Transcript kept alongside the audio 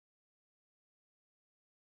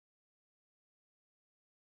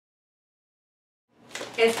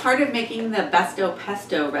As part of making the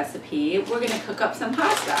pesto recipe, we're going to cook up some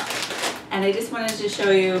pasta. And I just wanted to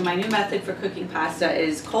show you my new method for cooking pasta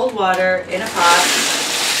is cold water in a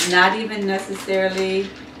pot, not even necessarily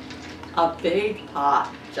a big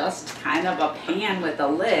pot, just kind of a pan with a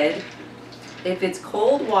lid. If it's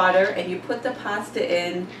cold water and you put the pasta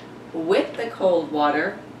in with the cold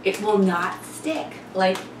water, it will not stick,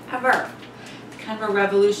 like ever. It's kind of a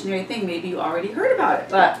revolutionary thing. Maybe you already heard about it,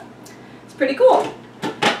 but it's pretty cool.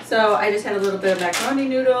 So I just had a little bit of macaroni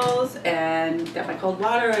noodles and got my cold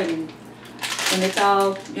water, and when it's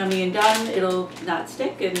all yummy and done, it'll not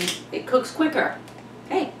stick and it cooks quicker.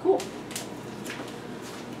 Okay, cool.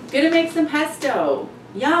 Gonna make some pesto.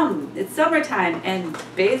 Yum! It's summertime and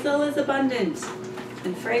basil is abundant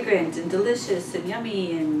and fragrant and delicious and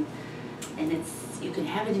yummy, and you can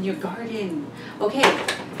have it in your garden. Okay,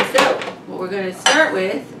 so what we're going to start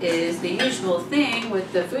with is the usual thing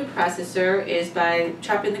with the food processor is by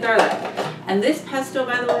chopping the garlic. And this pesto,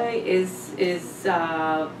 by the way, is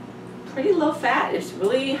pretty low fat. It's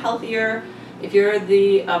really healthier if you're of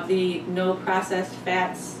the no processed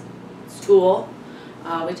fats school,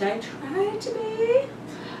 which I try to be.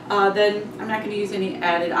 Then I'm not going to use any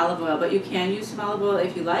added olive oil, but you can use some olive oil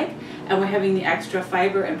if you like. And we're having the extra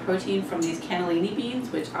fiber and protein from these cannellini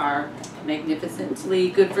beans, which are magnificently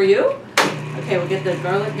good for you. Okay, we'll get the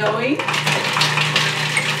garlic going.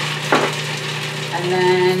 And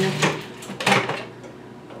then,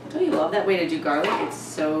 don't you love that way to do garlic? It's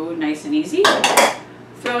so nice and easy.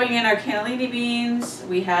 Throwing in our cannellini beans,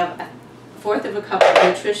 we have 1/4 of a cup of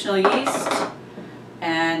nutritional yeast.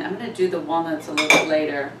 And I'm going to do the walnuts a little bit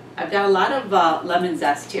later. I've got a lot of lemon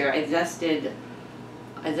zest here. I zested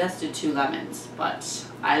 2 lemons, but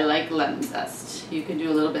I like lemon zest. You can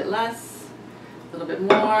do a little bit less, a little bit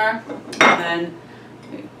more, and then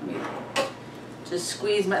let me just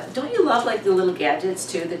squeeze my. Don't you love like the little gadgets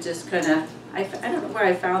too that just kind of? I don't know where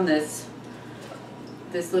I found this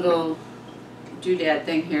little doodad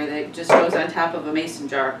thing here that just goes on top of a mason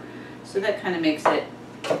jar, so that kind of makes it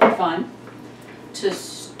fun to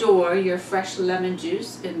store your fresh lemon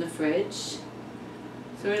juice in the fridge.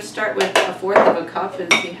 So we're going to start with 1/4 of a cup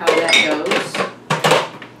and see how that goes.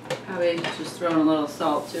 Probably just throwing a little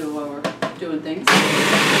salt too while we're doing things.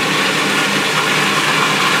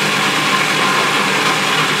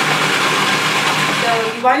 So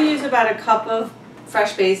you want to use about a cup of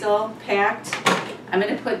fresh basil packed. I'm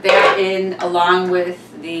going to put that in along with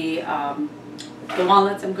the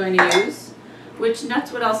walnuts I'm going to use, which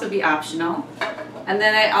nuts would also be optional. And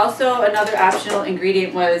then another optional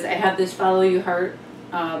ingredient was I have this Follow Your Heart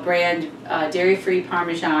brand dairy-free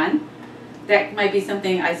Parmesan. That might be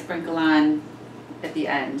something I sprinkle on at the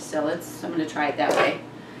end. So I'm going to try it that way.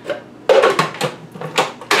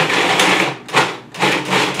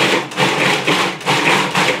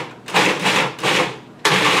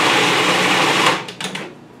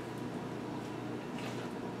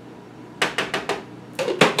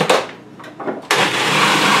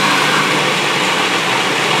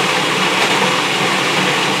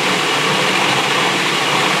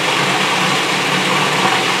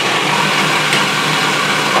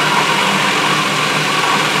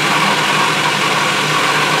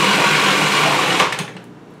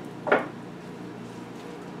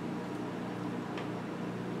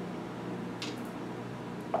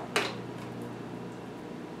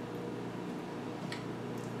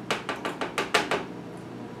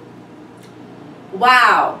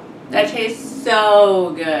 Wow, that tastes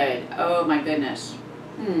so good. Oh my goodness.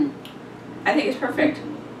 I think it's perfect.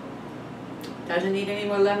 Doesn't need any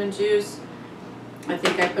more lemon juice. I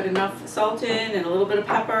think I put enough salt in and a little bit of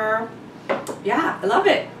pepper. Yeah, I love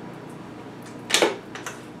it.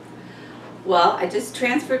 Well, I just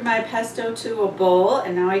transferred my pesto to a bowl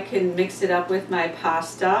and now I can mix it up with my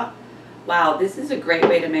pasta. Wow, this is a great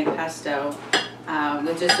way to make pesto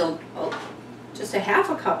with just a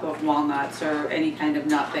 1/2 cup of walnuts or any kind of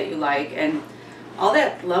nut that you like, and all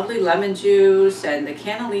that lovely lemon juice and the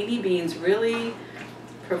cannellini beans really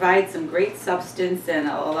provide some great substance and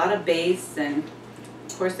a lot of base, and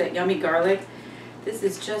of course that yummy garlic. This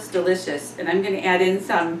is just delicious, and I'm going to add in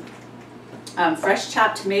some fresh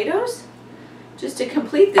chopped tomatoes just to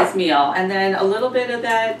complete this meal, and then a little bit of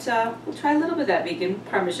that, we'll try a little bit of that vegan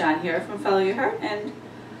Parmesan here from Follow Your Heart, and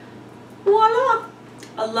voila!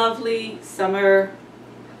 A lovely summer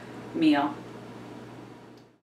meal.